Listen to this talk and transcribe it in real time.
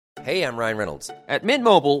Hey, I'm Ryan Reynolds. At Mint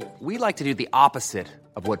Mobile, we like to do the opposite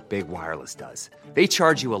of what Big Wireless does. They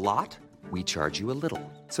charge you a lot, we charge you a little.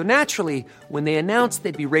 So naturally, when they announced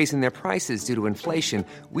they'd be raising their prices due to inflation,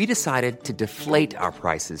 we decided to deflate our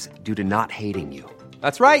prices due to not hating you.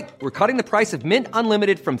 That's right. We're cutting the price of Mint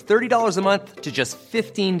Unlimited from $30 a month to just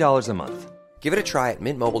 $15 a month. Give it a try at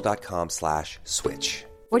mintmobile.com/switch.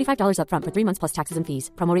 $45 up front for 3 months plus taxes and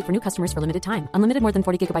fees. Promo rate for new customers for limited time. Unlimited more than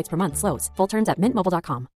 40 gigabytes per month. Slows full terms at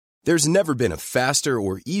mintmobile.com. There's never been a faster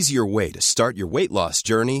or easier way to start your weight loss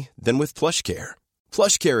journey than with PlushCare.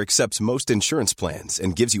 PlushCare accepts most insurance plans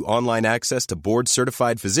and gives you online access to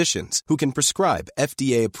board-certified physicians who can prescribe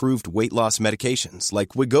FDA-approved weight loss medications like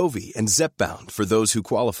Wegovy and Zepbound for those who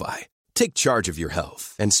qualify. Take charge of your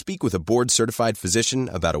health and speak with a board-certified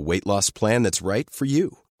physician about a weight loss plan that's right for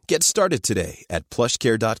you. Get started today at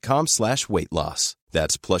plushcare.com/weight loss.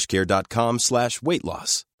 That's plushcare.com/weight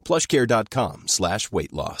loss.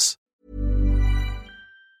 plushcare.com/weight loss.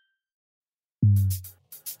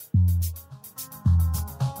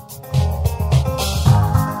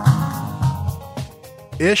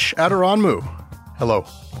 Ish Adoranmu. Hello.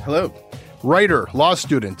 Hello. Writer, law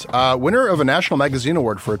student, winner of a National Magazine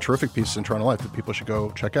Award for a terrific piece in Toronto Life that people should go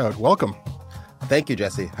check out. Welcome. Thank you,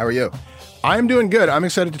 Jesse. How are you? I'm doing good. I'm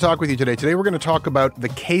excited to talk with you today. Today we're going to talk about the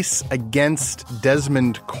case against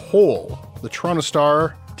Desmond Cole. The Toronto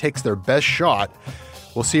Star takes their best shot.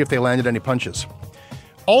 We'll see if they landed any punches.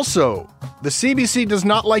 Also, the CBC does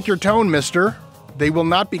not like your tone, mister. They will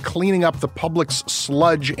not be cleaning up the public's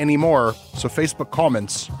sludge anymore, so Facebook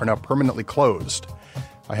comments are now permanently closed.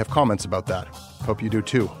 I have comments about that. Hope you do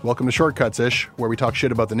too. Welcome to Shortcuts, Ish, where we talk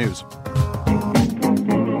shit about the news.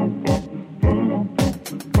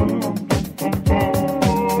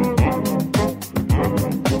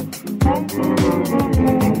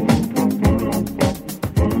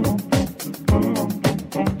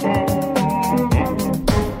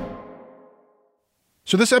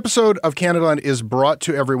 So this episode of Canadaland is brought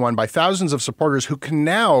to everyone by thousands of supporters who can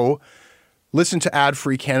now listen to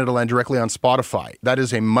ad-free Canadaland directly on Spotify. That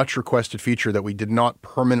is a much-requested feature that we did not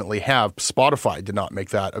permanently have. Spotify did not make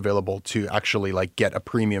that available to actually get a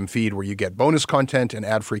premium feed where you get bonus content and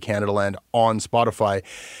ad-free Canadaland on Spotify.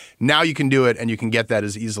 Now you can do it, and you can get that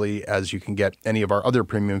as easily as you can get any of our other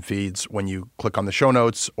premium feeds when you click on the show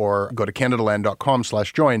notes or go to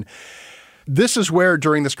canadaland.com/join. This is where,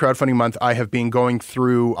 during this crowdfunding month, I have been going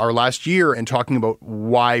through our last year and talking about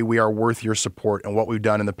why we are worth your support and what we've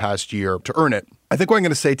done in the past year to earn it. I think what I'm going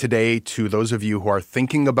to say today to those of you who are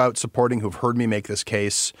thinking about supporting, who've heard me make this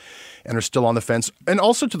case and are still on the fence, and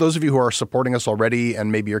also to those of you who are supporting us already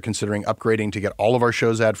and maybe you're considering upgrading to get all of our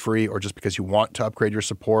shows ad-free, or just because you want to upgrade your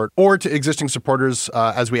support, or to existing supporters,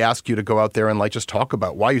 as we ask you to go out there and just talk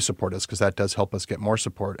about why you support us, because that does help us get more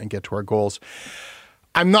support and get to our goals.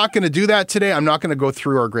 I'm not going to do that today. I'm not going to go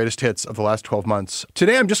through our greatest hits of the last 12 months.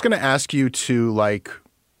 Today, I'm just going to ask you to,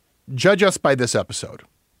 judge us by this episode.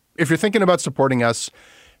 If you're thinking about supporting us,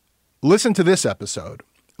 listen to this episode.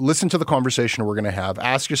 Listen to the conversation we're going to have.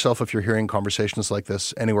 Ask yourself if you're hearing conversations like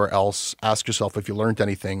this anywhere else. Ask yourself if you learned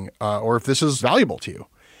anything or if this is valuable to you.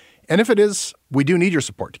 And if it is, we do need your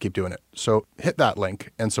support to keep doing it. So hit that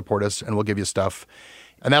link and support us, and we'll give you stuff.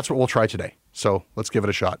 And that's what we'll try today. So let's give it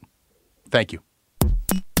a shot. Thank you.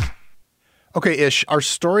 Okay, Ish, our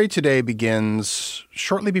story today begins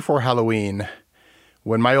shortly before Halloween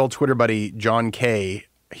when my old Twitter buddy, John Kay,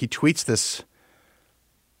 he tweets this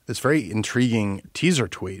very intriguing teaser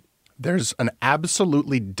tweet. There's an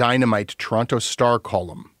absolutely dynamite Toronto Star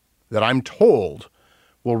column that I'm told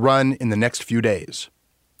will run in the next few days.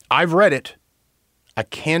 I've read it, a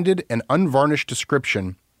candid and unvarnished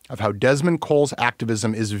description of how Desmond Cole's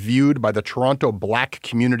activism is viewed by the Toronto Black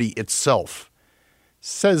community itself.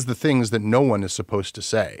 Says the things that no one is supposed to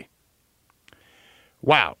say.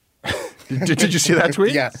 Wow. Did you see that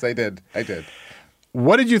tweet? Yes, I did.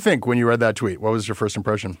 What did you think when you read that tweet? What was your first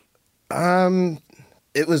impression?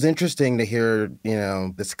 It was interesting to hear,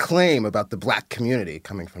 this claim about the Black community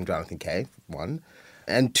coming from Jonathan Kay, one.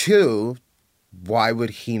 And two, why would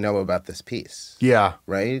he know about this piece? Yeah.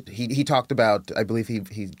 Right? He talked about, I believe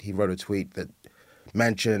he wrote a tweet that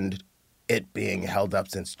mentioned it being held up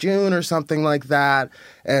since June or something like that.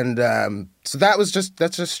 And so that's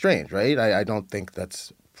just strange, right? I don't think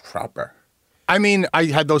that's proper. I mean, I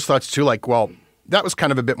had those thoughts too, that was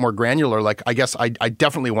kind of a bit more granular. I guess I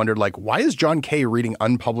definitely wondered, why is John Kay reading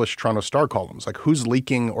unpublished Toronto Star columns? Who's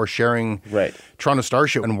leaking or sharing Toronto Star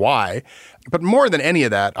shit and why? But more than any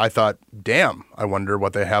of that, I thought, damn, I wonder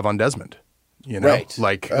what they have on Desmond. Right.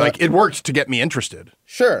 It worked to get me interested.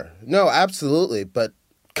 Sure. No, absolutely. But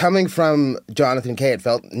coming from Jonathan Kay, it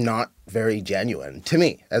felt not very genuine to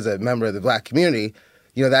me as a member of the Black community.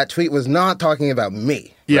 You know, that tweet was not talking about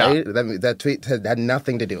me. Yeah. Right? That tweet had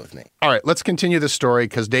nothing to do with me. All right, let's continue the story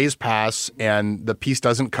because days pass and the piece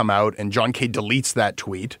doesn't come out and John Kay deletes that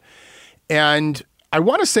tweet. And I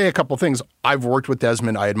want to say a couple things. I've worked with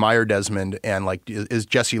Desmond. I admire Desmond. And like, is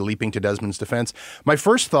Jesse leaping to Desmond's defense? My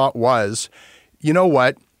first thought was, you know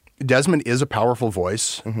what? Desmond is a powerful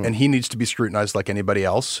voice, and he needs to be scrutinized like anybody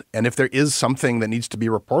else. And if there is something that needs to be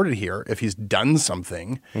reported here, if he's done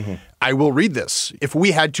something, I will read this. If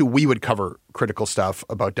we had to, we would cover critical stuff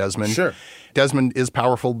about Desmond. Sure. Desmond is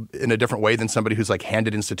powerful in a different way than somebody who's like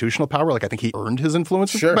handed institutional power. Like I think he earned his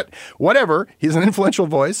influence. Sure. But whatever, he's an influential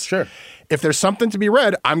voice. Sure. If there's something to be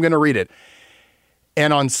read, I'm going to read it.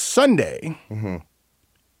 And on Sunday,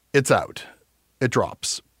 it's out. It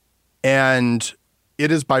drops. And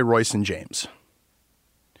it is by Royce and James.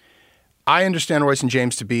 I understand Royce and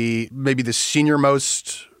James to be maybe the senior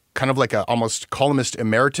most, kind of like a almost columnist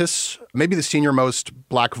emeritus, maybe the senior most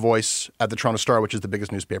Black voice at the Toronto Star, which is the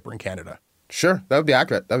biggest newspaper in Canada. Sure. That would be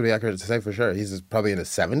accurate. That would be accurate to say for sure. He's probably in his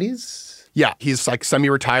 70s. Yeah, he's like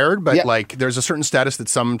semi-retired, but Yeah. like there's a certain status that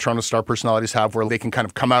some Toronto Star personalities have where they can kind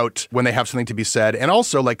of come out when they have something to be said. And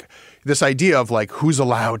also like this idea of like who's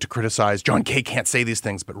allowed to criticize. John Kay can't say these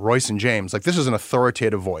things, but Royce and James, like this is an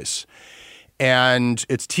authoritative voice. And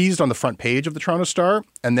it's teased on the front page of the Toronto Star.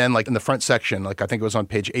 And then like in the front section, like I think it was on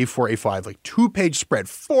page A4, A5, like 2-page spread,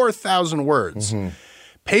 4,000 words.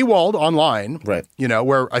 Paywalled online, Right. you know,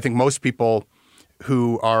 where I think most people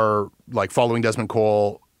who are like following Desmond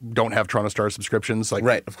Cole don't have Toronto Star subscriptions. Like,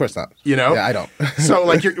 Right. Of course not. you know? Yeah, I don't. So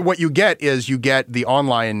like what you get is you get the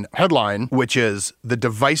online headline, which is the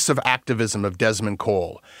divisive activism of Desmond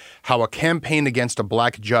Cole, how a campaign against a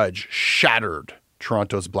Black judge shattered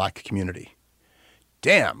Toronto's Black community.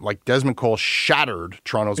 Damn, like Desmond Cole shattered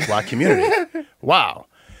Toronto's Black community. Wow.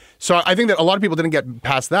 So I think that a lot of people didn't get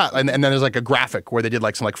past that. And then there's like a graphic where they did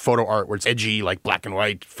like some like photo art where it's edgy, like black and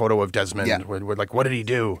white photo of Desmond. Yeah. Where like, what did he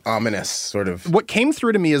do? Ominous, sort of. What came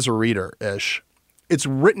through to me as a reader, Ish, it's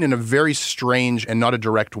written in a very strange and not a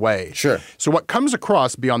direct way. Sure. So what comes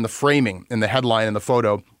across beyond the framing in the headline and the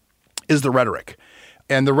photo is the rhetoric.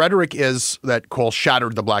 And the rhetoric is that Cole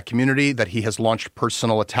shattered the Black community, that he has launched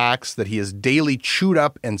personal attacks, that he is daily chewed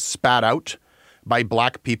up and spat out by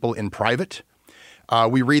Black people in private.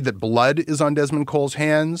 We read that blood is on Desmond Cole's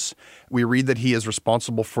hands. We read that he is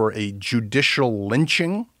responsible for a judicial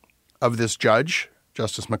lynching of this judge,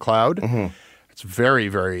 Justice McLeod. It's very,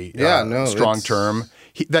 very strong term.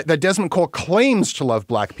 That Desmond Cole claims to love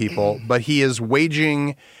Black people, but he is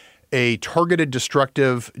waging a targeted,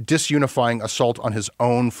 destructive, disunifying assault on his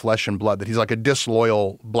own flesh and blood, that he's like a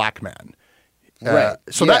disloyal Black man. Right.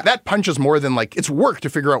 So Yeah. that punches more than like, it's work to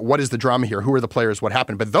figure out what is the drama here, who are the players, what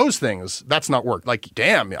happened. But those things, that's not work. Like,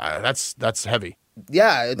 damn, that's heavy.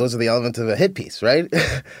 Yeah, those are the elements of a hit piece, right?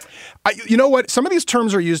 You know what? Some of these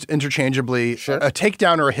terms are used interchangeably. Sure. A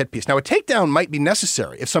takedown or a hit piece. Now, a takedown might be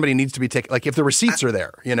necessary if somebody needs to be taken, like if the receipts are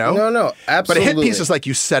there, you know? No, absolutely. But a hit piece is like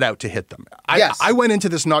you set out to hit them. Yes. I went into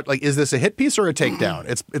this not like, is this a hit piece or a takedown?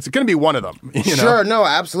 It's going to be one of them. You know? Sure, no,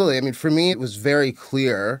 absolutely. I mean, for me, it was very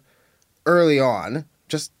clear early on,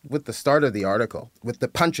 just with the start of the article, with the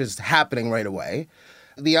punches happening right away.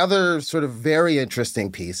 The other sort of very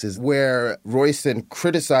interesting piece is where Royston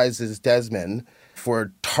criticizes Desmond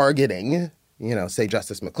for targeting, you know, say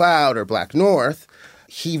Justice McLeod or Black North.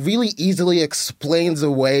 He really easily explains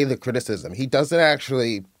away the criticism. He doesn't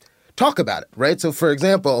actually talk about it, right? So, for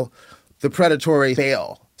example, the predatory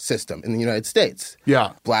bail system in the United States.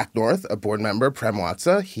 Yeah. Black North, a board member, Prem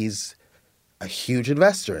Watsa, he's a huge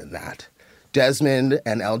investor in that. Desmond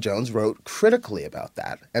and L. Jones wrote critically about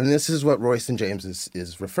that. And this is what Royston James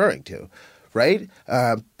is referring to, right?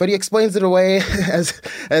 But he explains it away as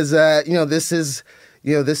this is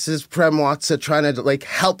Prem Watsa trying to like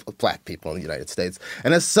help Black people in the United States.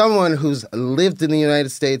 And as someone who's lived in the United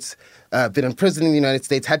States, been in prison in the United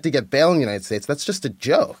States, had to get bail in the United States, that's just a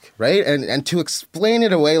joke, right? And to explain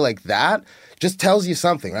it away like that just tells you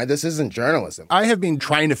something, right? This isn't journalism. I have been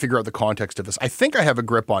trying to figure out the context of this. I think I have a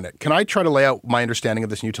grip on it. Can I try to lay out my understanding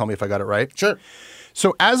of this and you tell me if I got it right? Sure.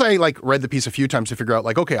 So as I like read the piece a few times to figure out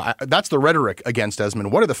like, okay, that's the rhetoric against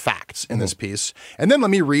Desmond. What are the facts in this piece? And then let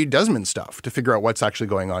me read Desmond's stuff to figure out what's actually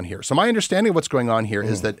going on here. So my understanding of what's going on here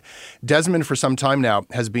is that Desmond for some time now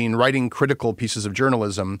has been writing critical pieces of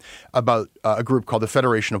journalism about a group called the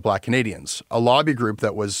Federation of Black Canadians, a lobby group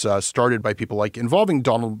that was started by people like involving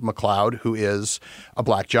Donald McLeod, who is a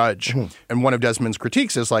Black judge. And one of Desmond's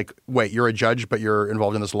critiques is like, wait, you're a judge, but you're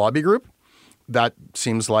involved in this lobby group? That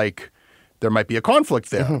seems like there might be a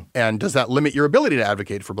conflict there. And does that limit your ability to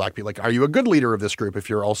advocate for Black people? Like, are you a good leader of this group if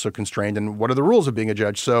you're also constrained? And what are the rules of being a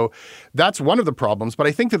judge? So that's one of the problems. But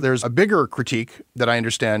I think that there's a bigger critique that I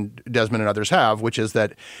understand Desmond and others have, which is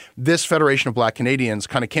that this Federation of Black Canadians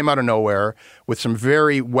kind of came out of nowhere with some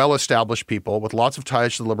very well-established people with lots of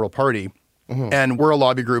ties to the Liberal Party. And we're a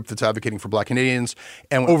lobby group that's advocating for Black Canadians.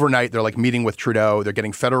 And overnight, they're like meeting with Trudeau. They're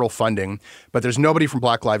getting federal funding. But there's nobody from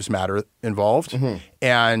Black Lives Matter involved.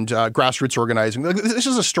 And grassroots organizing. This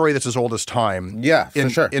is a story that's as old as time. Yeah, for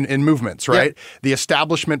sure. In movements, right? Yeah. The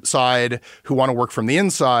establishment side who want to work from the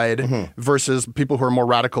inside versus people who are more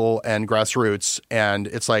radical and grassroots. And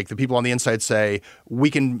it's like the people on the inside say,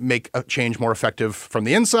 we can make a change more effective from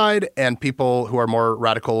the inside. And people who are more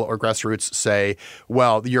radical or grassroots say,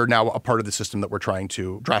 well, you're now a part of the system that we're trying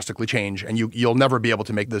to drastically change, and you'll never be able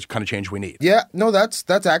to make this kind of change we need. Yeah, no, that's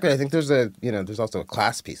accurate. I think there's also a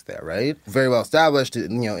class piece there, right? Very well established,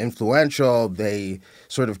 influential. They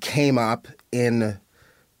sort of came up in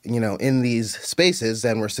these spaces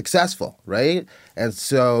and were successful, right? And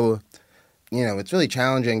so, it's really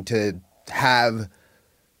challenging to have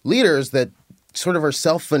leaders that sort of are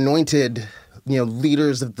self-anointed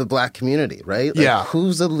leaders of the Black community, right? Like, yeah.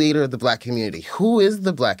 Who's a leader of the Black community? Who is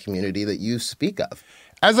the Black community that you speak of?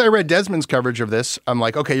 As I read Desmond's coverage of this, I'm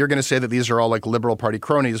like, okay, you're going to say that these are all like Liberal Party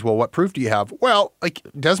cronies. Well, what proof do you have? Well, like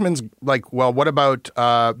Desmond's like, well, what about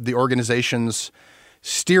the organization's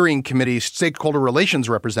steering committee stakeholder relations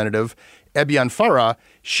representative, Ebian Farah?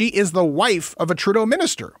 She is the wife of a Trudeau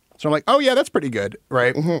minister. So I'm like, oh, yeah, that's pretty good,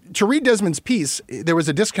 right? To read Desmond's piece, there was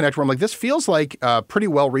a disconnect where I'm like, this feels like pretty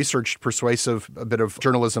well-researched, persuasive, a bit of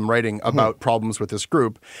journalism writing about problems with this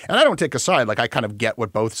group. And I don't take a side. Like, I kind of get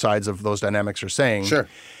what both sides of those dynamics are saying. Sure.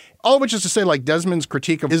 All of which is to say, like, Desmond's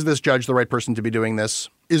critique of, is this judge the right person to be doing this?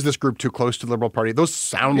 Is this group too close to the Liberal Party? Those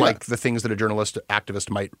sound like the things that a journalist,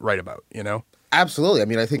 activist might write about, Absolutely. I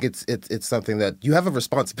mean, I think it's something that you have a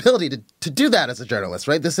responsibility to do that as a journalist,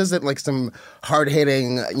 right? This isn't like some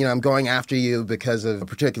hard-hitting, I'm going after you because of a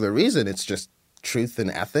particular reason. It's just truth and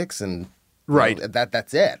ethics and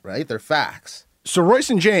that's it, right? They're facts. So Royce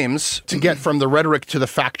and James, to get from the rhetoric to the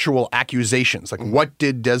factual accusations, like what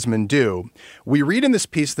did Desmond do? We read in this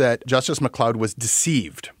piece that Justice McLeod was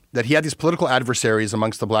deceived, that he had these political adversaries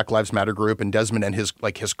amongst the Black Lives Matter group, and Desmond and his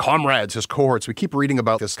comrades, his cohorts. We keep reading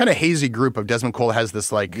about this kind of hazy group of Desmond Cole has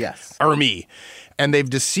this army. And they've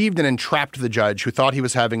deceived and entrapped the judge who thought he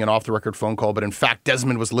was having an off-the-record phone call, but in fact,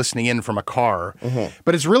 Desmond was listening in from a car.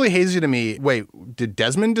 But it's really hazy to me. Wait, did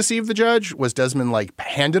Desmond deceive the judge? Was Desmond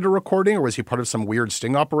handed a recording, or was he part of some weird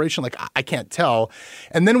sting operation? I can't tell.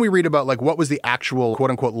 And then we read about what was the actual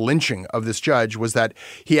quote-unquote lynching of this judge was that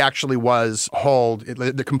he actually was hauled.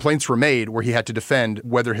 The complaints were made where he had to defend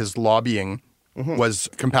whether his lobbying was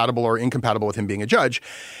compatible or incompatible with him being a judge.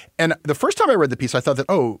 And the first time I read the piece, I thought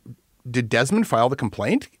that, did Desmond file the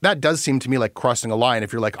complaint? That does seem to me like crossing a line.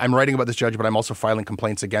 If you're like, I'm writing about this judge, but I'm also filing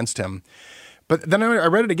complaints against him. But then I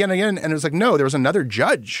read it again and again, and it was like, no, there was another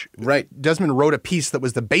judge. Right. Desmond wrote a piece that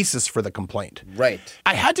was the basis for the complaint. Right.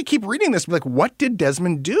 I had to keep reading this, like, what did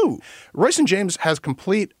Desmond do? Royce and James has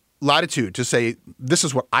complete latitude to say, this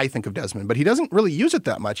is what I think of Desmond, but he doesn't really use it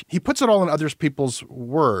that much. He puts it all in other people's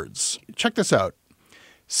words. Check this out.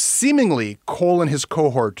 Seemingly, Cole and his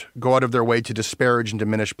cohort go out of their way to disparage and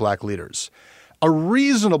diminish Black leaders. A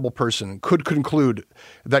reasonable person could conclude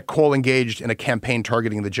that Cole engaged in a campaign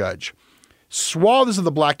targeting the judge. Swaths of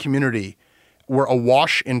the Black community were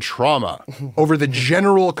awash in trauma over the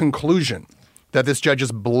general conclusion that this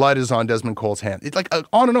judge's blood is on Desmond Cole's hand. It's like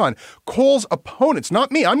on and on. Cole's opponents, not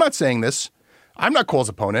me, I'm not saying this. I'm not Cole's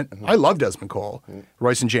opponent. I love Desmond Cole,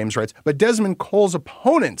 Royce and James writes. But Desmond Cole's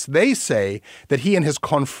opponents, they say that he and his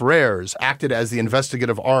confreres acted as the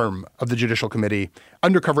investigative arm of the Judicial Committee,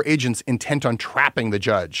 undercover agents intent on trapping the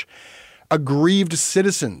judge. Aggrieved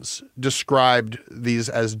citizens described these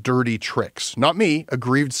as dirty tricks. Not me,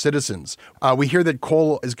 aggrieved citizens. We hear that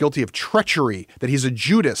Cole is guilty of treachery, that he's a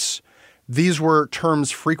Judas. These were terms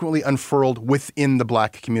frequently unfurled within the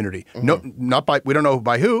Black community. No, not by, we don't know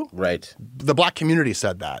by who. Right. The Black community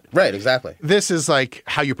said that. Right, exactly. This is like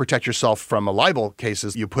how you protect yourself from a libel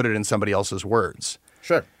cases. You put it in somebody else's words.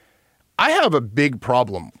 Sure. I have a big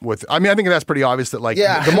problem with, I think that's pretty obvious that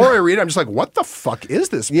the more I read it, I'm just like, what the fuck is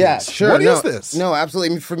this piece? Yeah, sure. What is this? No,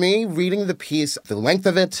 absolutely. For me, reading the piece, the length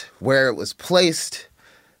of it, where it was placed,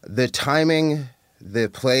 the timing, the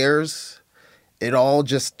players, it all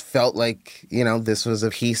just felt like, this was a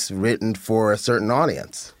piece written for a certain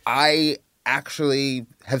audience. I actually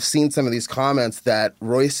have seen some of these comments that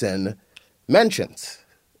Royson mentions,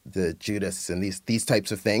 the Judas and these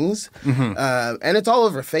types of things. And it's all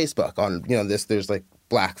over Facebook on, this. There's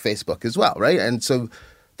Black Facebook as well, right? And so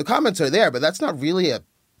the comments are there, but that's not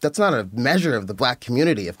a measure of the Black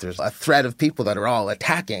community if there's a thread of people that are all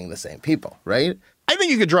attacking the same people, right? I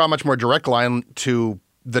think you could draw a much more direct line to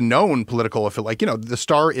the known political affiliate. Like, the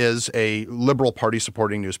Star is a Liberal Party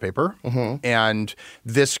supporting newspaper. And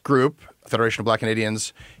this group, Federation of Black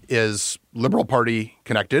Canadians, is Liberal Party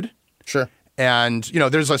connected. Sure. And,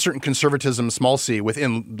 there's a certain conservatism, small c,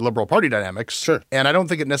 within Liberal Party dynamics. Sure. And I don't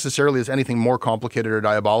think it necessarily is anything more complicated or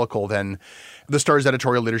diabolical than the Star's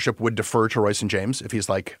editorial leadership would defer to Royce and James if he's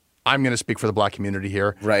like, I'm going to speak for the Black community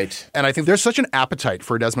here. Right. And I think there's such an appetite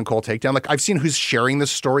for a Desmond Cole takedown. Like, I've seen who's sharing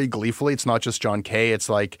this story gleefully. It's not just John Kay. It's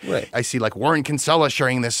like, I see like Warren Kinsella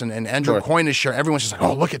sharing this and Andrew Coyne is sharing. Everyone's just like,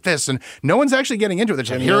 oh, look at this. And no one's actually getting into it. They're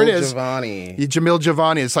just like, here it is. Jamil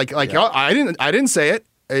Javani. It's like, oh, I didn't say it.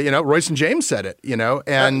 Royce and James said it,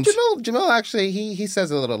 and Jamil actually he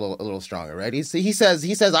says it a little stronger, right? He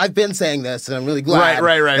says I've been saying this, and I'm really glad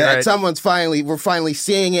that we're finally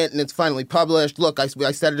seeing it, and it's finally published. Look, I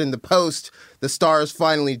said it in the Post. The Star is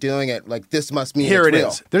finally doing it. Like, this must mean here it's it real.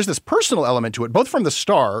 Is. There's this personal element to it, both from the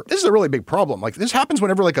Star. This is a really big problem. Like, this happens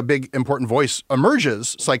whenever like a big important voice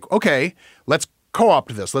emerges. It's like, okay, let's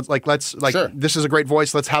co-opt this. Let's sure. This is a great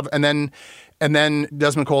voice. Let's have and then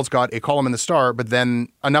Desmond Cole's got a column in the Star, but then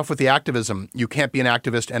enough with the activism. You can't be an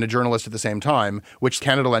activist and a journalist at the same time, which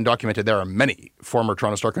Canadaland documented. There are many former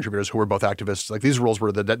Toronto Star contributors who were both activists. Like, these rules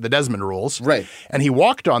were the Desmond rules. Right. And he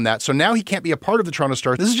walked on that. So now he can't be a part of the Toronto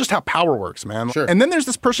Star. This is just how power works, man. Sure. And then there's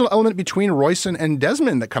this personal element between Royce and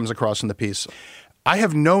Desmond that comes across in the piece. I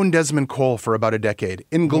have known Desmond Cole for about a decade.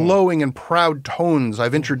 In glowing and proud tones,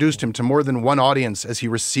 I've introduced him to more than one audience as he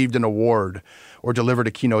received an award or delivered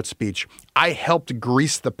a keynote speech. I helped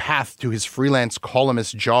grease the path to his freelance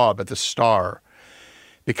columnist job at the Star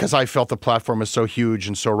because I felt the platform was so huge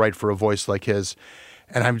and so right for a voice like his.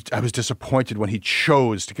 And I was disappointed when he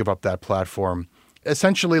chose to give up that platform.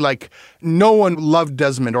 Essentially, like, no one loved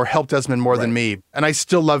Desmond or helped Desmond more than me. And I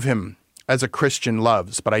still love him as a Christian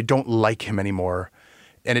loves, but I don't like him anymore.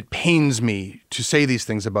 And it pains me to say these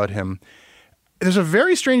things about him. There's a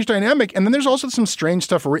very strange dynamic. And then there's also some strange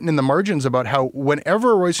stuff written in the margins about how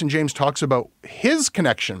whenever Royce and James talks about his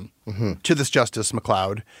connection to this Justice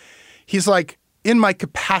McLeod, he's like, in my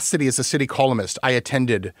capacity as a city columnist, I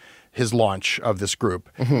attended his launch of this group.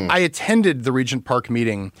 I attended the Regent Park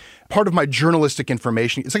meeting. Part of my journalistic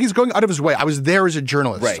information, it's like he's going out of his way. I was there as a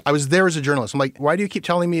journalist. Right. I was there as a journalist. I'm like, why do you keep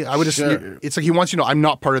telling me? I would just. Sure. It's like he wants you to know I'm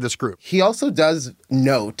not part of this group. He also does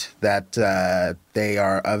note that they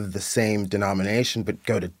are of the same denomination but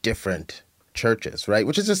go to different churches, right?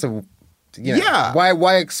 Which is just yeah.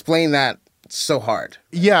 Why explain that so hard?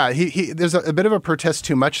 Yeah, there's a bit of a protest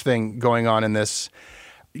too much thing going on in this.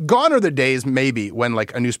 Gone are the days, maybe, when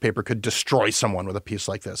like a newspaper could destroy someone with a piece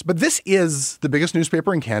like this. But this is the biggest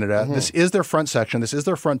newspaper in Canada. This is their front section. This is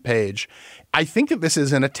their front page. I think that this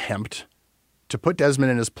is an attempt to put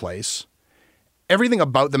Desmond in his place. Everything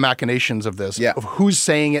about the machinations of this, of who's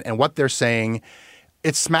saying it and what they're saying,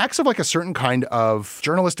 it smacks of like a certain kind of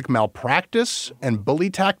journalistic malpractice and bully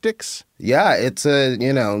tactics. Yeah, it's a,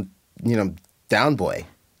 down boy,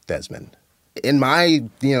 Desmond. In my,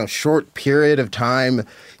 short period of time,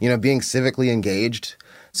 being civically engaged,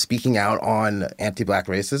 speaking out on anti-Black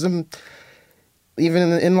racism,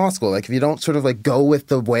 even in law school, like if you don't sort of like go with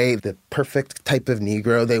the way, the perfect type of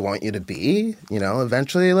Negro they want you to be,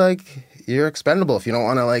 eventually like you're expendable if you don't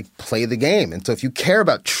want to like play the game. And so if you care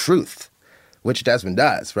about truth, which Desmond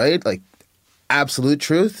does, right? Like absolute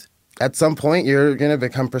truth, at some point, you're going to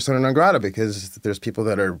become persona non grata because there's people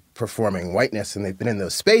that are performing whiteness and they've been in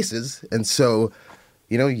those spaces. And so,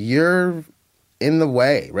 you're in the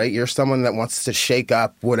way, right? You're someone that wants to shake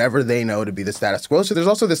up whatever they know to be the status quo. So there's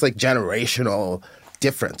also this like generational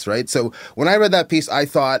difference, right? So when I read that piece, I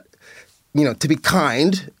thought, to be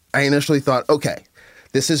kind, I initially thought, okay,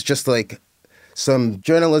 this is just like some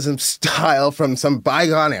journalism style from some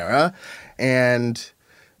bygone era. And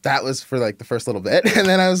that was for like the first little bit. And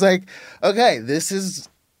then I was like, okay, it's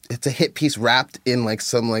a hit piece wrapped in like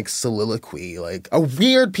some like soliloquy, like a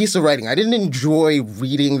weird piece of writing. I didn't enjoy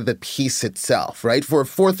reading the piece itself, right? For a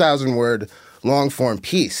 4,000 word long form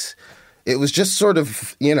piece, it was just sort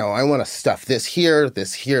of, I want to stuff this here,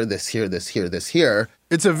 this here, this here, this here, this here.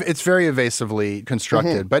 It's very evasively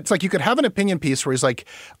constructed, but it's like you could have an opinion piece where he's like,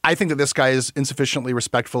 I think that this guy is insufficiently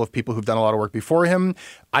respectful of people who've done a lot of work before him.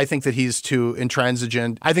 I think that he's too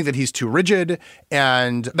intransigent. I think that he's too rigid,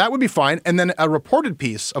 and that would be fine. And then a reported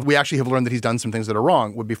piece of we actually have learned that he's done some things that are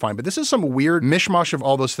wrong would be fine. But this is some weird mishmash of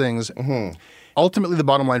all those things. Ultimately, the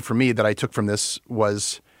bottom line for me that I took from this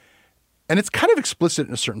was, and it's kind of explicit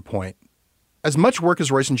at a certain point, as much work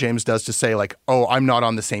as Royce and James does to say like, oh, I'm not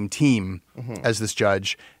on the same team as this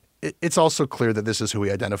judge, it's also clear that this is who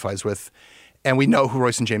he identifies with. And we know who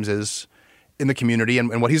Royce and James is in the community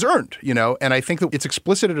and what he's earned, you know? And I think that it's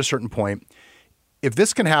explicit at a certain point. If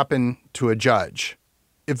this can happen to a judge,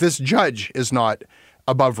 if this judge is not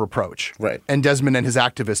above reproach, right, and Desmond and his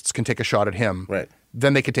activists can take a shot at him, right,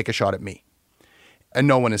 then they could take a shot at me. And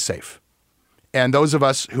no one is safe. And those of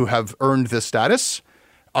us who have earned this status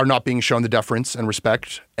are not being shown the deference and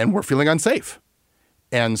respect, and we're feeling unsafe.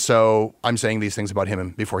 And so I'm saying these things about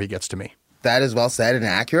him before he gets to me. That is well said and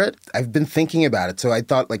accurate. I've been thinking about it. So I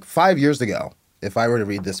thought like 5 years ago, if I were to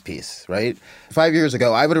read this piece, right? 5 years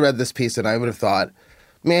ago, I would have read this piece and I would have thought,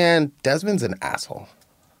 man, Desmond's an asshole,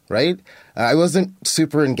 right? I wasn't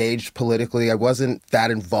super engaged politically. I wasn't that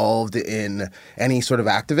involved in any sort of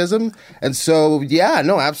activism. And so, yeah,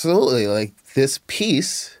 no, absolutely. Like this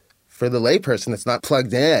piece for the layperson that's not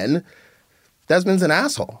plugged in, Desmond's an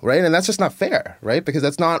asshole, right? And that's just not fair, right? Because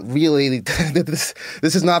that's not really, this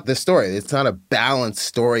is not the story. It's not a balanced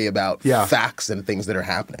story about facts and things that are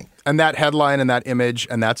happening. And that headline and that image,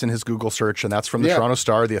 and that's in his Google search, and that's from the Toronto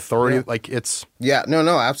Star, the Authority, like it's... Yeah, no,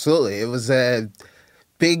 absolutely. It was a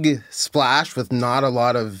big splash with not a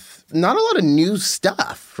lot of new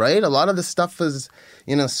stuff, right? A lot of the stuff was,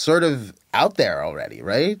 you know, sort of out there already,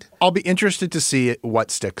 right? I'll be interested to see what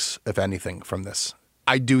sticks, if anything, from this.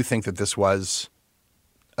 I do think that this was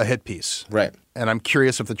a hit piece. Right. And I'm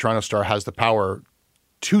curious if the Toronto Star has the power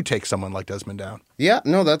to take someone like Desmond down. Yeah,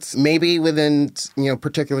 no, that's maybe within, you know,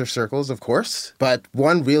 particular circles, of course. But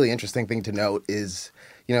one really interesting thing to note is,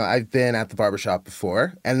 you know, I've been at the barbershop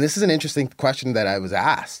before, and this is an interesting question that I was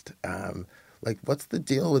asked. Like, what's the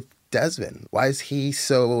deal with Desmond? Why is he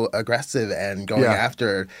so aggressive and going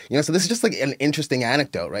after, you know, so this is just like an interesting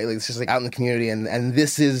anecdote, right? Like it's just like out in the community and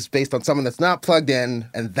this is based on someone that's not plugged in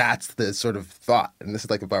and that's the sort of thought. And this is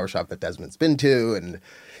like a barbershop that Desmond's been to. And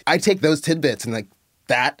I take those tidbits and like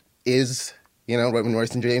that is, you know, when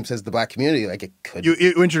Royce and James says the black community, like it could. You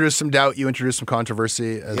introduce some doubt, you introduce some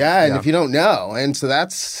controversy. And if you don't know. And so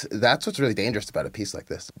that's what's really dangerous about a piece like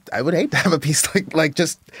this. I would hate to have a piece like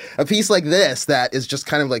just a piece like this that is just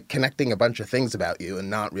kind of like connecting a bunch of things about you and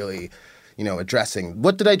not really, you know, addressing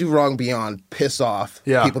what did I do wrong beyond piss off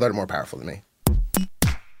people that are more powerful than me.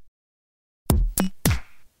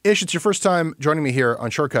 Ish, it's your first time joining me here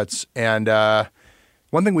on Shortcuts. And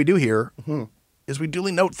one thing we do here is we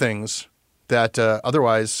duly note things that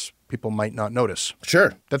otherwise people might not notice.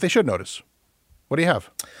 Sure. That they should notice. What do you have?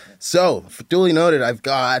 So, duly noted, I've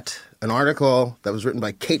got an article that was written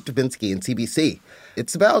by Kate Dubinsky in CBC.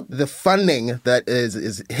 It's about the funding that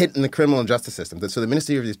is hit in the criminal justice system. So the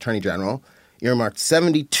Ministry of the Attorney General earmarked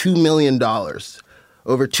 $72 million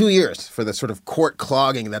over 2 years for the sort of court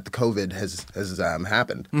clogging that the COVID has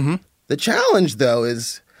happened. Mm-hmm. The challenge, though,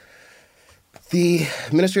 is the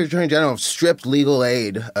Ministry of the Attorney General stripped legal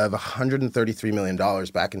aid of $133 million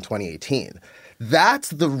back in 2018. That's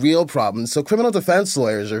the real problem. So criminal defense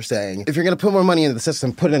lawyers are saying, if you're going to put more money into the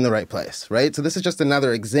system, put it in the right place, right? So this is just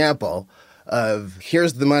another example of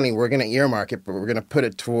here's the money, we're going to earmark it, but we're going to put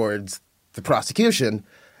it towards the prosecution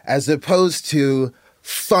as opposed to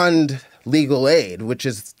fund legal aid, which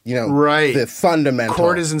is, you know, the fundamental.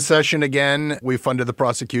 Court is in session again. We funded the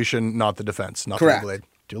prosecution, not the defense, not the legal aid.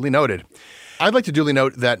 Duly noted. I'd like to duly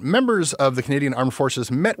note that members of the Canadian Armed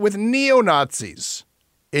Forces met with neo-Nazis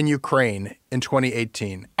in Ukraine in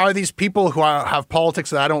 2018. Are these people who have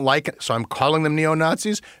politics that I don't like, so I'm calling them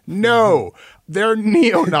neo-Nazis? No, they're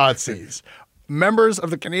neo-Nazis. Members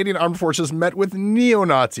of the Canadian Armed Forces met with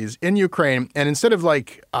neo-Nazis in Ukraine, and instead of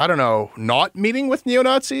not meeting with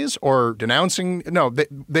neo-Nazis or denouncing,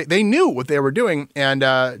 they knew what they were doing. And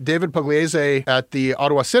David Pugliese at the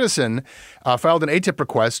Ottawa Citizen filed an ATIP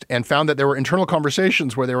request and found that there were internal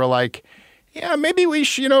conversations where they were like, yeah, maybe we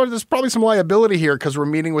should, there's probably some liability here because we're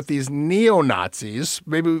meeting with these neo-Nazis.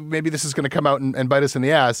 Maybe this is going to come out and bite us in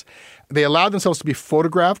the ass. They allowed themselves to be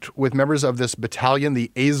photographed with members of this battalion,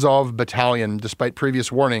 the Azov Battalion, despite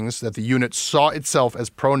previous warnings that the unit saw itself as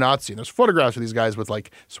pro-Nazi. And there's photographs of these guys with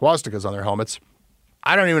swastikas on their helmets.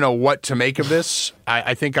 I don't even know what to make of this.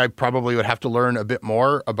 I think I probably would have to learn a bit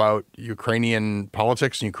more about Ukrainian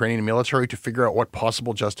politics and Ukrainian military to figure out what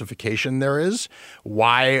possible justification there is,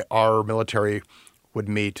 why our military would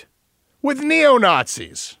meet with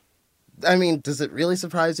neo-Nazis. I mean, does it really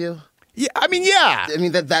surprise you? Yeah. I mean,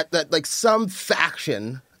 that some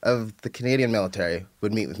faction of the Canadian military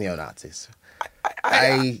would meet with neo-Nazis.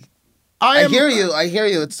 I hear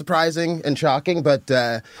you. It's surprising and shocking, but,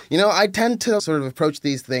 I tend to sort of approach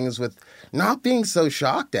these things with not being so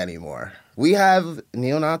shocked anymore. We have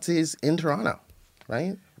neo-Nazis in Toronto,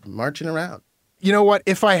 right? Marching around. you know what?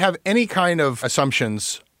 If I have any kind of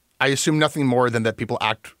assumptions, I assume nothing more than that people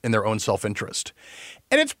act in their own self-interest.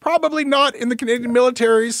 And it's probably not in the Canadian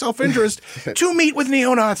military's self-interest to meet with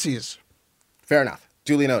neo-Nazis. Fair enough.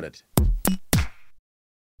 Duly noted.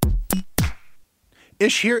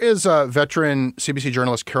 Ish, here is veteran CBC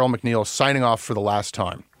journalist Carol McNeil signing off for the last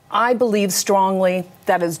time. I believe strongly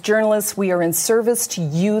that as journalists, we are in service to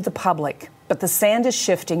you, the public. But the sand is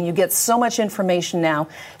shifting. You get so much information now,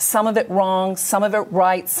 some of it wrong, some of it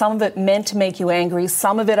right, some of it meant to make you angry,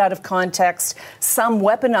 some of it out of context, some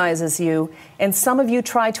weaponizes you, and some of you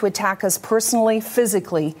try to attack us personally,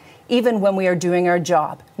 physically, even when we are doing our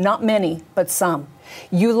job. Not many, but some.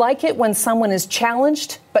 You like it when someone is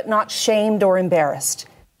challenged, but not shamed or embarrassed.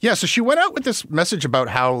 Yeah, so she went out with this message about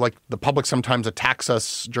how, like, the public sometimes attacks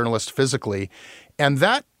us journalists physically. And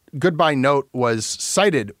that goodbye note was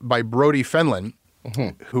cited by Brodie Fenlon,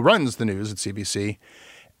 who runs the news at CBC,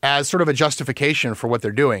 as sort of a justification for what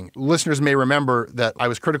they're doing. Listeners may remember that I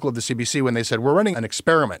was critical of the CBC when they said, we're running an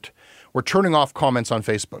experiment. We're turning off comments on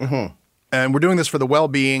Facebook. And we're doing this for the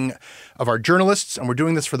well-being of our journalists, and we're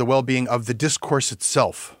doing this for the well-being of the discourse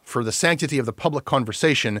itself, for the sanctity of the public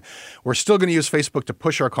conversation. We're still going to use Facebook to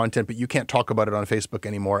push our content, but you can't talk about it on Facebook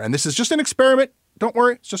anymore. And this is just an experiment. Don't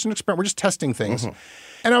worry. It's just an experiment. We're just testing things.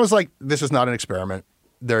 And I was like, this is not an experiment.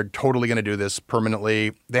 They're totally going to do this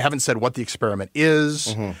permanently. They haven't said what the experiment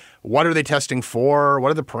is. What are they testing for?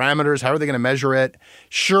 What are the parameters? How are they going to measure it?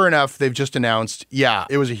 Sure enough, they've just announced, yeah,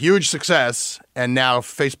 it was a huge success, and now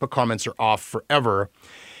Facebook comments are off forever.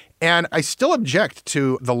 And I still object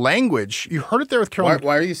to the language. You heard it there with Carol.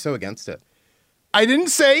 Why are you so against it? I didn't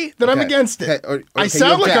say that I'm against it. Okay, I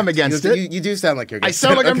sound like I'm against it. You do sound like you're against it. I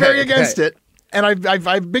sound like I'm very against it. And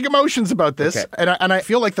I've big emotions about this. Okay. And I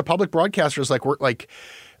feel like the public broadcasters, like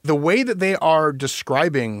the way that they are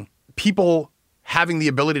describing people having the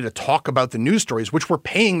ability to talk about the news stories, which we're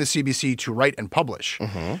paying the CBC to write and publish.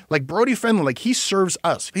 Like Brodie Fenlon, like he serves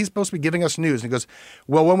us. He's supposed to be giving us news. And he goes,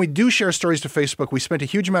 well, when we do share stories to Facebook, we spent a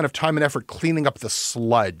huge amount of time and effort cleaning up the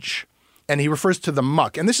sludge. And he refers to the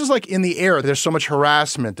muck. And this is like in the air. There's so much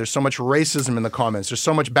harassment. There's so much racism in the comments. There's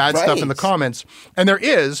so much bad stuff in the comments. And there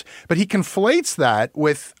is, but he conflates that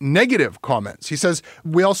with negative comments. He says,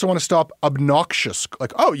 we also want to stop obnoxious.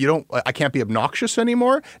 Like, oh, I can't be obnoxious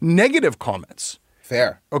anymore? Negative comments.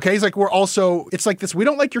 Fair. Okay, he's like, it's like this, we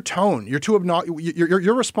don't like your tone. You're too obnoxious.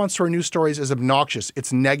 Your response to our news stories is obnoxious.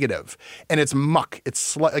 It's negative. And it's muck.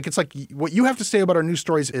 It's like what you have to say about our news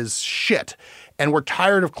stories is shit. And we're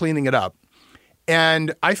tired of cleaning it up.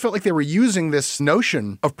 And I felt like they were using this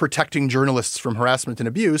notion of protecting journalists from harassment and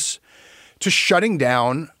abuse to shutting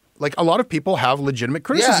down. Like, a lot of people have legitimate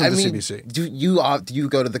criticism of the CBC. Do you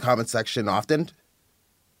go to the comment section often?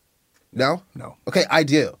 No? No. Okay, I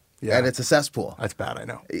do. Yeah. And it's a cesspool. That's bad, I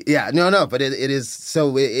know. Yeah, no, but it is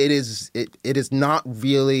not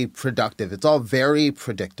really productive. It's all very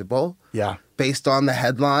predictable. Yeah. Based on the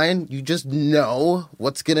headline, you just know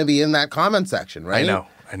what's going to be in that comment section, right? I know.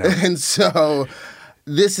 And so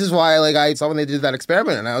this is why, like, I saw when they did that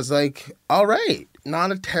experiment, and I was like, all right,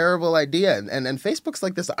 not a terrible idea. And Facebook's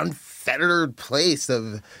like this unfettered place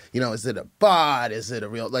of, is it a bot? Is it a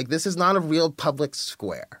real, like, this is not a real public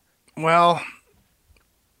square. Well,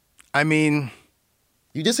 I mean,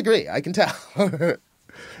 you disagree. I can tell.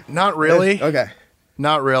 Not really. Okay.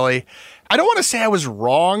 Not really. I don't want to say I was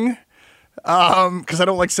wrong, because I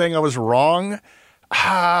don't like saying I was wrong.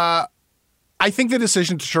 I think the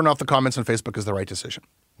decision to turn off the comments on Facebook is the right decision.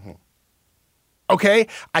 Okay?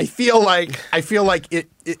 I feel like it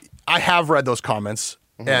I have read those comments,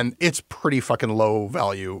 and it's pretty fucking low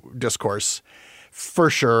value discourse for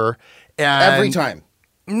sure. And every time.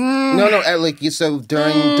 No, like, so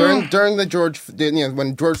during the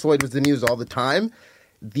when George Floyd was the news all the time,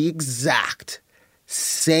 the exact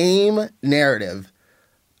same narrative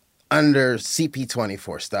under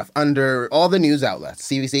CP24 stuff, under all the news outlets,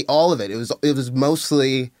 CBC, all of it. It was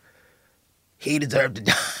mostly he deserved to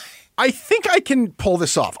die. I think I can pull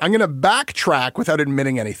this off. I'm going to backtrack without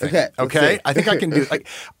admitting anything. Okay? I think I can do it. Like,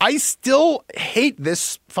 I still hate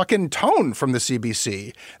this fucking tone from the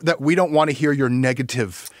CBC that we don't want to hear your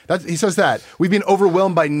negative. He says that. We've been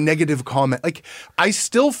overwhelmed by negative comment. Like, I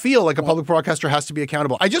still feel like a public broadcaster has to be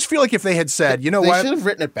accountable. I just feel like if they had said, what? They should have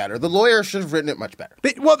written it better. The lawyer should have written it much better.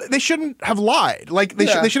 They shouldn't have lied. Like, they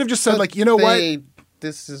should have just said, like, what?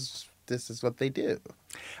 This is what they do.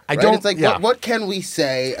 I don't. It's like, what can we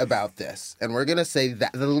say about this? And we're gonna say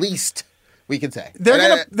that the least we can say.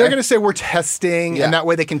 They're gonna say we're testing, and that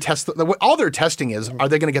way they can test. All they're testing is, are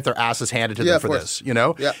they gonna get their asses handed to them for this?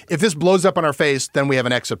 Yeah. If this blows up on our face, then we have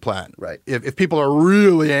an exit plan. Right. If people are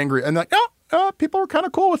really angry and like, people are kind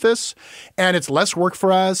of cool with this, and it's less work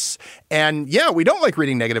for us. And yeah, we don't like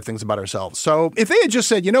reading negative things about ourselves. So if they had just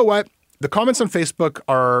said, you know what? The comments on Facebook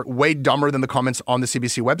are way dumber than the comments on the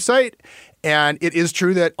CBC website. And it is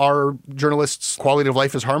true that our journalists' quality of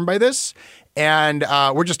life is harmed by this. And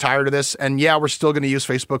we're just tired of this. And yeah, we're still going to use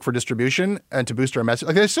Facebook for distribution and to boost our message.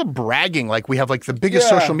 Like they're still bragging like we have like the biggest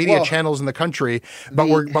social media channels in the country, but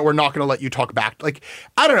we're not going to let you talk back. Like,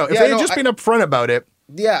 I don't know. If they had just been upfront about it.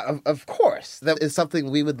 Yeah, of course. That is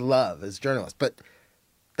something we would love as journalists. But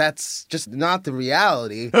that's just not the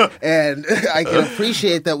reality. And I can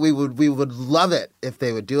appreciate that we would love it if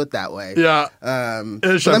they would do it that way. Yeah.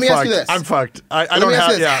 But let me ask you this. I'm fucked. I don't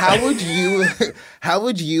have. Yeah. How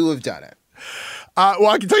would you have done it? Well,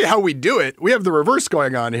 I can tell you how we do it. We have the reverse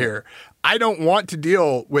going on here. I don't want to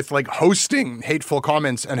deal with like hosting hateful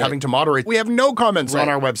comments and having to moderate. We have no comments on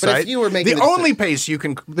our website. But if you were making the only place you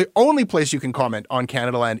can comment on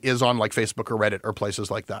Canadaland is on like Facebook or Reddit or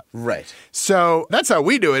places like that. Right. So that's how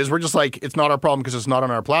we do it. Is we're just like, it's not our problem because it's not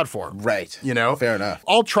on our platform. Right. You know. Fair enough.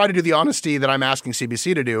 I'll try to do the honesty that I'm asking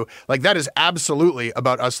CBC to do. Like that is absolutely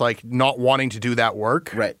about us like not wanting to do that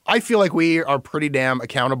work. Right. I feel like we are pretty damn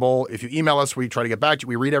accountable. If you email us, we try to get back to you.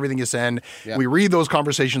 We read everything you send. Yeah. We read those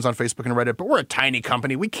conversations on Facebook and Reddit, but we're a tiny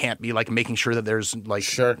company. We can't be like making sure that there's like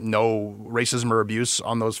no racism or abuse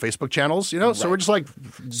on those Facebook channels, you know? Right. So we're just like,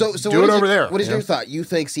 so do it over there. What is your thought? You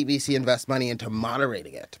think CBC invests money into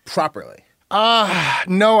moderating it properly?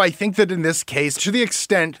 No, I think that in this case, to the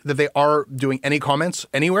extent that they are doing any comments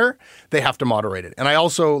anywhere, they have to moderate it. And I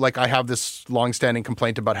also, like, I have this longstanding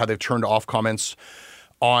complaint about how they've turned off comments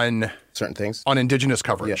on certain things, on Indigenous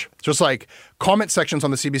coverage. Yeah. So it's like comment sections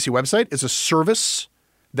on the CBC website is a service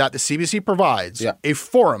that the CBC provides. Yeah. A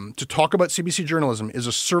forum to talk about CBC journalism is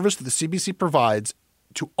a service that the CBC provides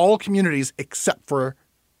to all communities except for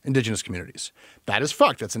Indigenous communities. That is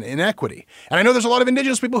fucked. That's an inequity. And I know there's a lot of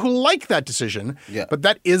Indigenous people who like that decision, but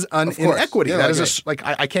that is an inequity. Yeah, that is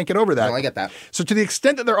I can't get over that. No, I get that. So to the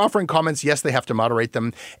extent that they're offering comments, yes, they have to moderate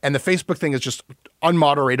them. And the Facebook thing is just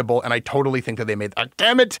unmoderatable. And I totally think that they made that.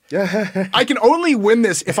 Damn it. I can only win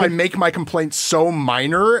this if I make my complaint so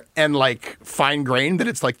minor and like fine grained that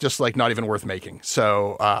it's like just like not even worth making.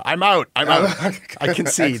 So I'm out. I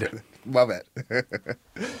concede. Love it.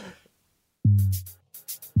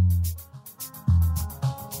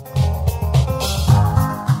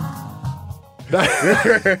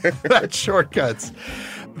 That's Shortcuts.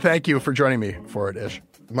 Thank you for joining me for it, Ish.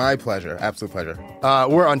 My pleasure. Absolute pleasure.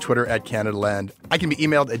 We're on Twitter at CanadaLand. I can be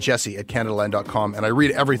emailed at jesse@CanadaLand.com, and I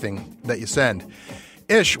read everything that you send.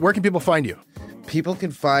 Ish, where can people find you? People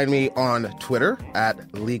can find me on Twitter at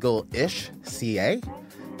legalishca,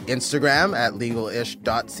 Instagram at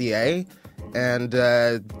legalish.ca, and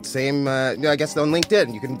same, I guess on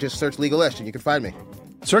LinkedIn. You can just search Legalish and you can find me.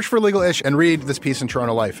 Search for Legal-ish and read this piece in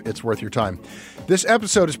Toronto Life. It's worth your time. This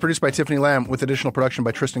episode is produced by Tiffany Lamb with additional production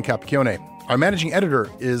by Tristan Capacchione. Our managing editor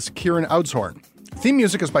is Kieran Outshorn. Theme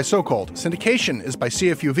music is by So Cold. Syndication is by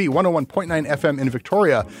CFUV 101.9 FM in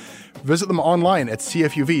Victoria. Visit them online at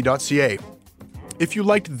cfuv.ca. If you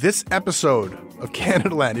liked this episode of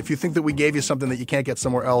Canadaland, if you think that we gave you something that you can't get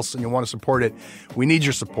somewhere else and you want to support it, we need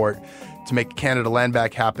your support to make Canadaland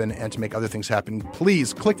back happen and to make other things happen.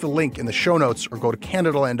 Please click the link in the show notes or go to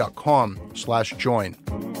CanadaLand.com/join.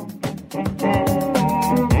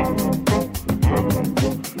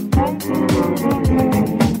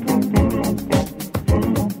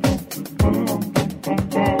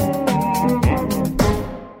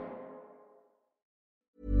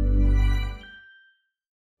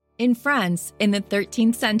 In France, in the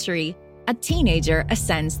 13th century, a teenager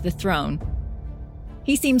ascends the throne.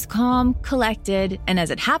 He seems calm, collected, and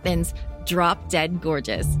as it happens, drop-dead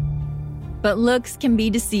gorgeous. But looks can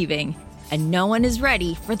be deceiving, and no one is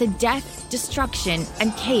ready for the death, destruction,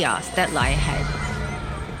 and chaos that lie ahead.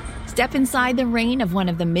 Step inside the reign of one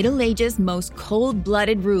of the Middle Ages' most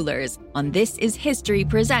cold-blooded rulers on This Is History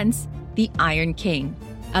Presents The Iron King,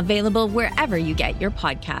 available wherever you get your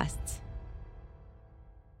podcasts.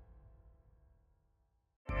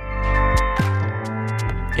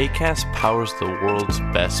 Acast powers the world's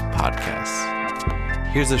best podcasts.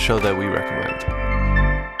 Here's a show that we recommend.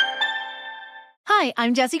 Hi,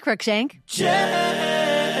 I'm Jesse Cruikshank. Jesse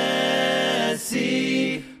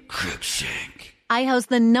Cruikshank. I host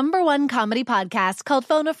the #1 comedy podcast called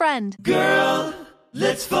Phone a Friend. Girl,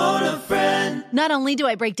 let's phone a friend. Not only do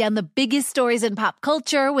I break down the biggest stories in pop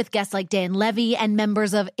culture with guests like Dan Levy and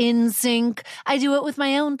members of NSYNC, I do it with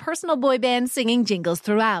my own personal boy band singing jingles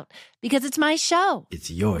throughout. Because it's my show. It's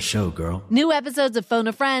your show, girl. New episodes of Phone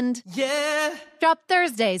a Friend. Yeah. Drop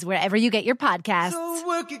Thursdays wherever you get your podcasts. So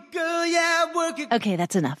work it, girl, yeah, work it. Okay,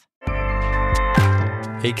 that's enough.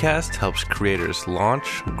 Acast helps creators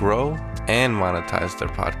launch, grow, and monetize their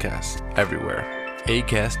podcasts everywhere.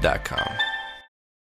 Acast.com.